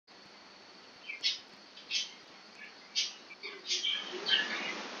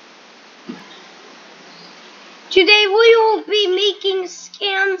Today we will be making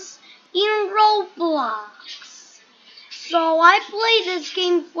scams in Roblox. So I played this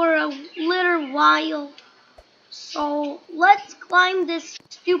game for a little while. So let's climb this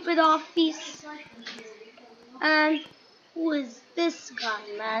stupid office. And who is this guy,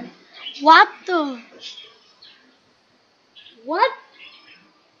 man? What the? What?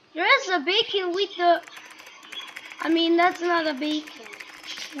 There's a bacon with the... I mean, that's not a bacon.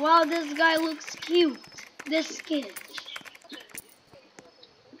 Wow, this guy looks cute. This kid.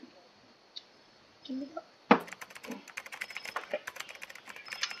 Give me the...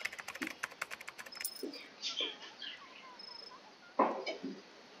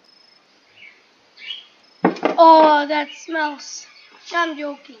 Oh, that smells. I'm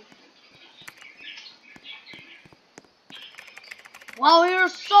joking. Wow, you're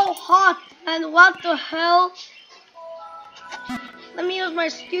so hot. And what the hell? Let me use my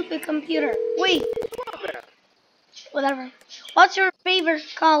stupid computer. Wait. Whatever. What's your favorite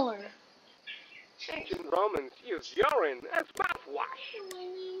color? Ancient Romans used urine as mouthwash.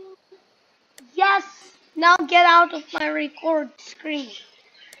 Yes. Now get out of my record screen.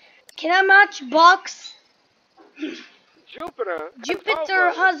 Can I match box? Jupiter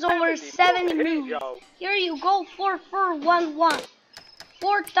has over 70 moons. Here you go, 4411.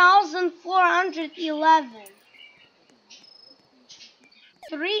 4,411.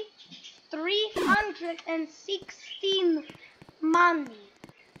 316 money.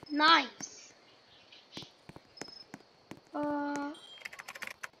 Nice. Does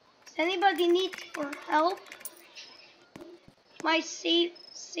anybody need for help? My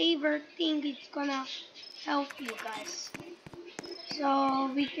saver thing is gonna help you guys. So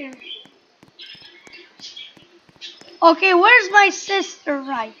we can. Okay, where's my sister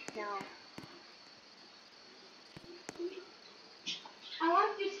right now? I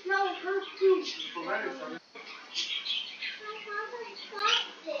want to smell her too.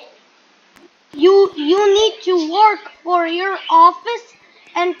 You need to work for your office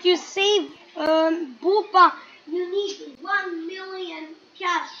and to save Bupa. You need 1 million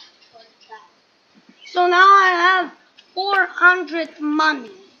cash for that. So now I have 400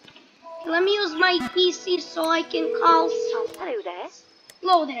 money. Let me use my PC so I can call someone. Hello there.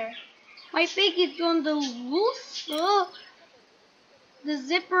 Hello there. My pig is on the loose. The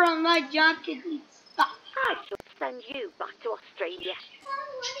zipper on my jacket is stuck. I shall send you back to Australia.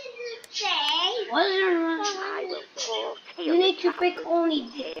 What did it say? What is your I will pour You need to pick only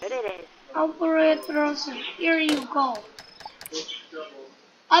Here this. it is. Operators, here you go.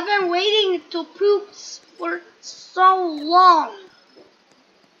 I've been waiting to poop for so long.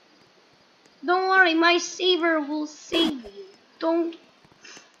 Don't worry, my saver will save you. Don't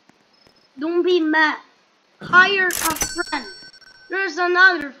be mad. Hire a friend. There's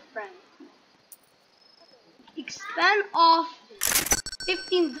another friend. Expand office.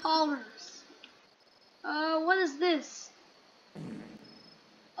 $15. What is this?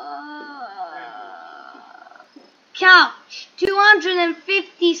 Couch.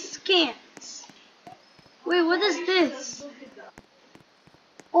 250 scans. Wait, what is this?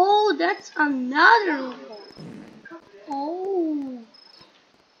 Oh, that's another one. Oh.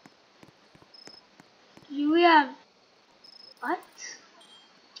 Do we have... What?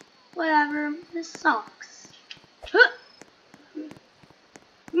 Whatever. This sucks. Huh.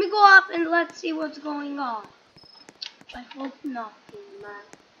 Let me go up and let's see what's going on. I hope nothing, man.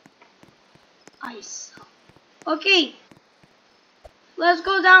 I suck. Okay. Let's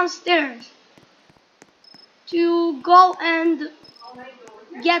go downstairs. To go and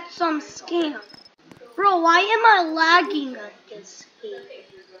get some scam. Bro, why am I lagging at this game?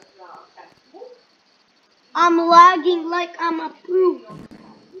 I'm lagging like I'm a poop.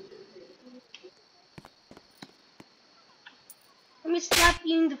 Let me slap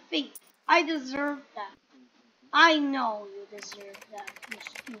you in the face. I deserve that. I know you deserve that, you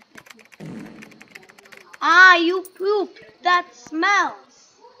stupid. Ah, you poop. That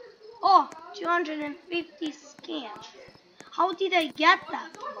smells. Oh, 250 scans. How did I get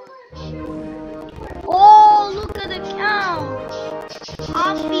that much? Oh, look at the couch.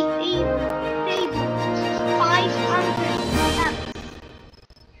 Coffee table. 500 steps.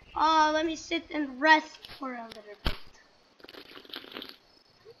 Oh, let me sit and rest for a little bit.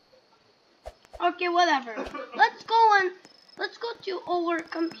 Okay, whatever. Let's go to our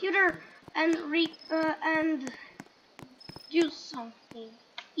computer and do something.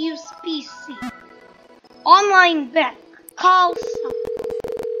 Use PC. Online bet. Call someone.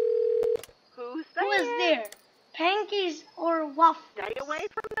 Who's Who is there? Pancakes or waffles? Stay away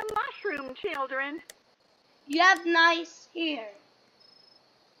from the mushroom, children. You have nice hair.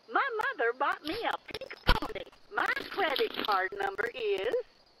 My mother bought me a pink pony. My credit card number is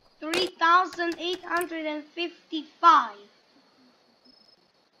 3,855.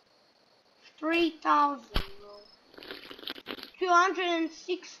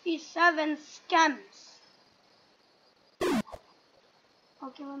 3,267 scams.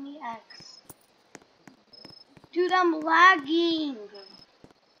 Okay, let me X. Dude, I'm lagging.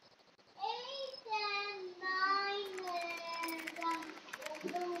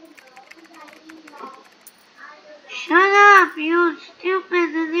 Shut up, you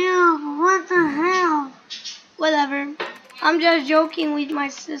stupid idiot. What the hell? Whatever. I'm just joking with my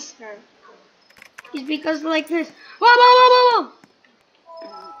sister. It's because like this. Whoa, whoa, whoa, whoa,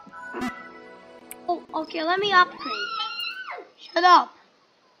 whoa. Oh, okay, let me upgrade. Shut up.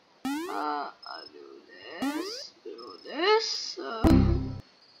 I'll do this. I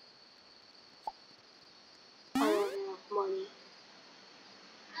don't have enough money.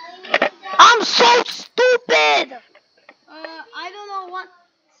 I'm so stupid! I don't know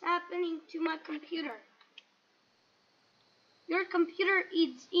what's happening to my computer. Your computer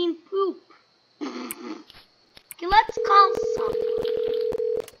is in poop. Okay, let's call someone.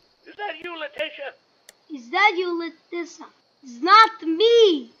 Is that you, Letitia? Is that you, Letitia? It's not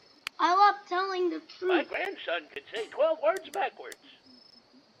me! I love telling the truth. My grandson could say 12 words backwards.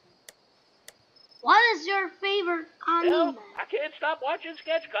 What is your favorite anime? Well, I can't stop watching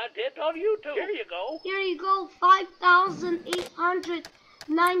sketch content on YouTube. Here you go. Here you go,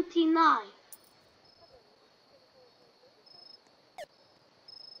 5,899.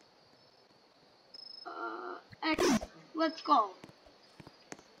 X, let's go.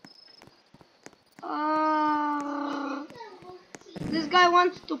 This guy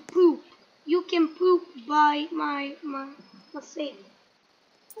wants to poop. You can poop by my save.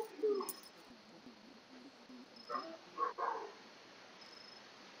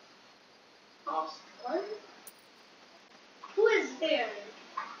 Who is there?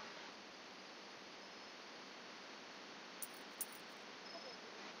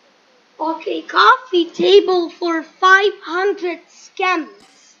 Okay, coffee table for 500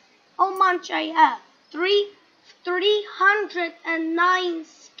 scams. How much I have? 309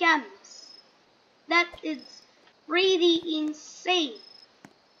 scams. That is pretty insane.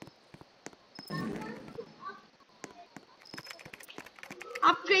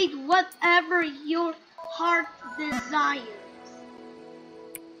 Upgrade whatever your heart desires.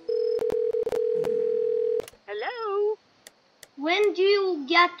 hello. When do you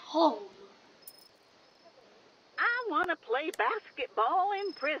get home? I want to play basketball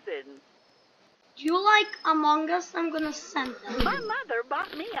in prison. Do you like Among Us? I'm gonna send them. My mother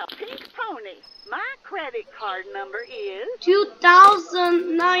bought me a pink pony. My credit card number is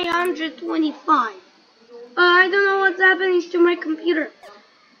 2,925. I don't know what's happening to my computer.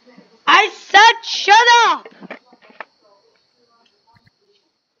 I said shut up!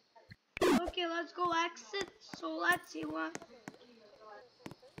 Okay, let's go exit. So let's see what.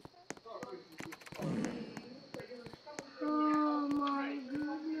 Oh my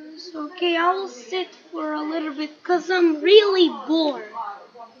goodness. Okay, I will sit for a little bit because I'm really bored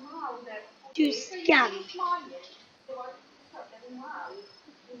to scan.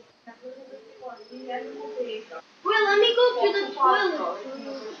 Well, let me go to the toilet.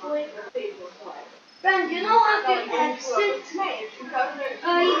 Friend, you know how to exit? You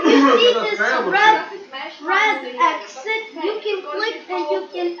see this red exit? You can click and you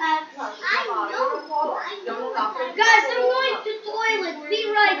can exit. I know. Guys, I'm going to toilet. Be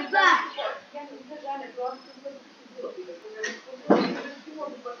right back.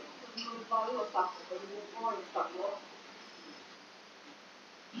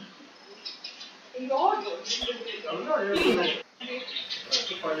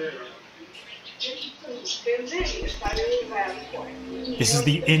 This is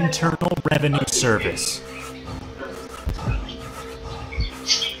the Internal Revenue Service.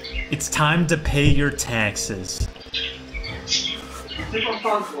 It's time to pay your taxes.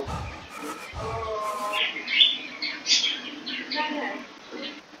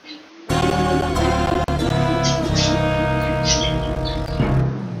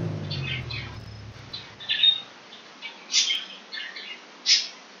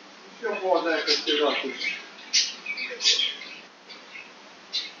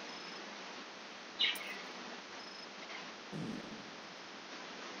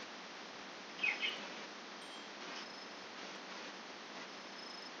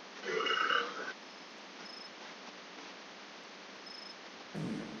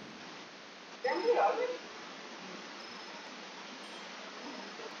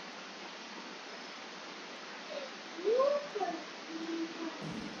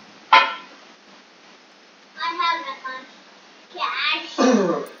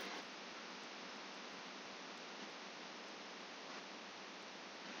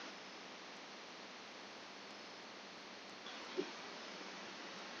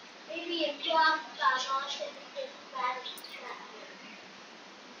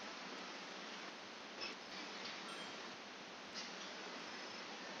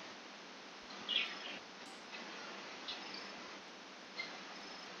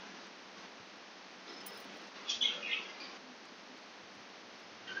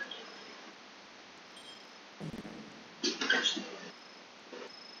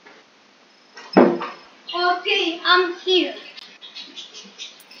 Okay, I'm here.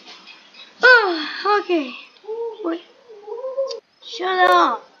 Oh, okay. Wait. Shut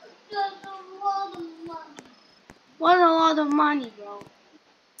up. What a lot of money, bro.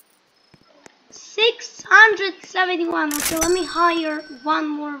 671. Okay, let me hire one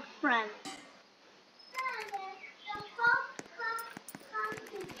more friend.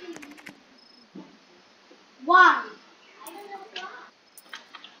 Why?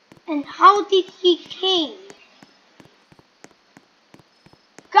 And how did he came?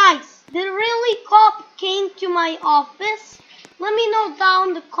 Guys, did really cop came to my office? Let me know down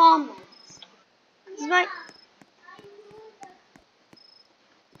in the comments.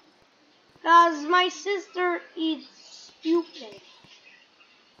 Cause my sister is stupid.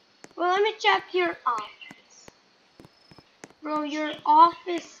 Well, let me check your office. Bro, your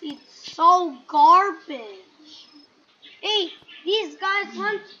office is so garbage. Hey, these guys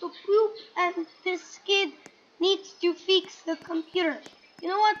want to poop and this kid needs to fix the computer. You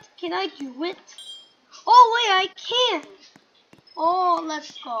know what? Can I do it? Oh wait, I can. Oh,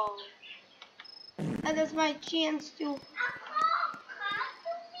 let's go. That is my chance to.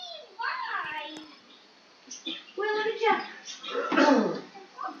 Wait, let me check.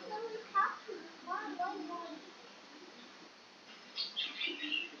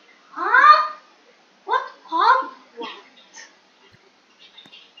 Huh? What pump? What?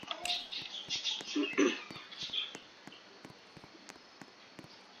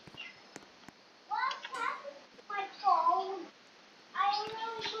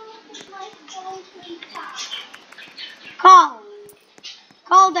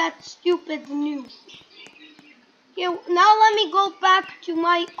 Call that stupid news. Okay, now let me go back to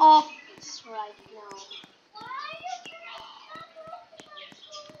my office right now.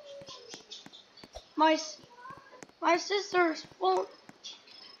 My sister's phone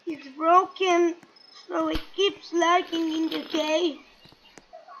is broken, so it keeps lagging in the day.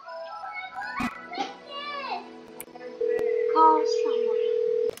 Call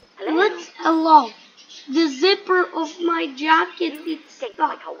someone. Hello. The zipper of my jacket is Escape stuck.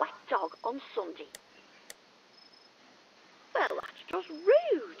 like a wet dog on Sunday. Well, that's just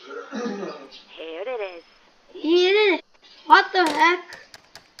rude. Here it is. Here it is. What the heck?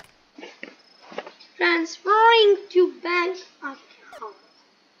 Transferring to bank account.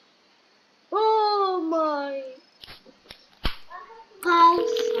 Oh my. Call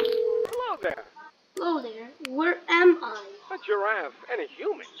someone. Hello there. Hello there. Where am I? A giraffe and a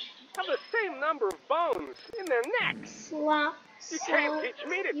human have the same number of bones in their necks. Slap. You can't teach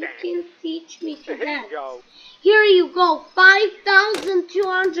me to You dance. can teach me to Here you dance. go. Here you go.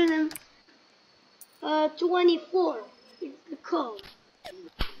 5,224 is the code.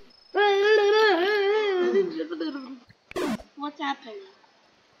 What's happening?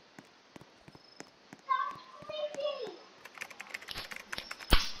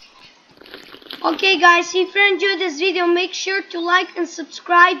 Okay guys, if you enjoyed this video, make sure to like and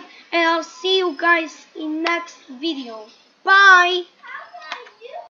subscribe, and I'll see you guys in next video. Bye!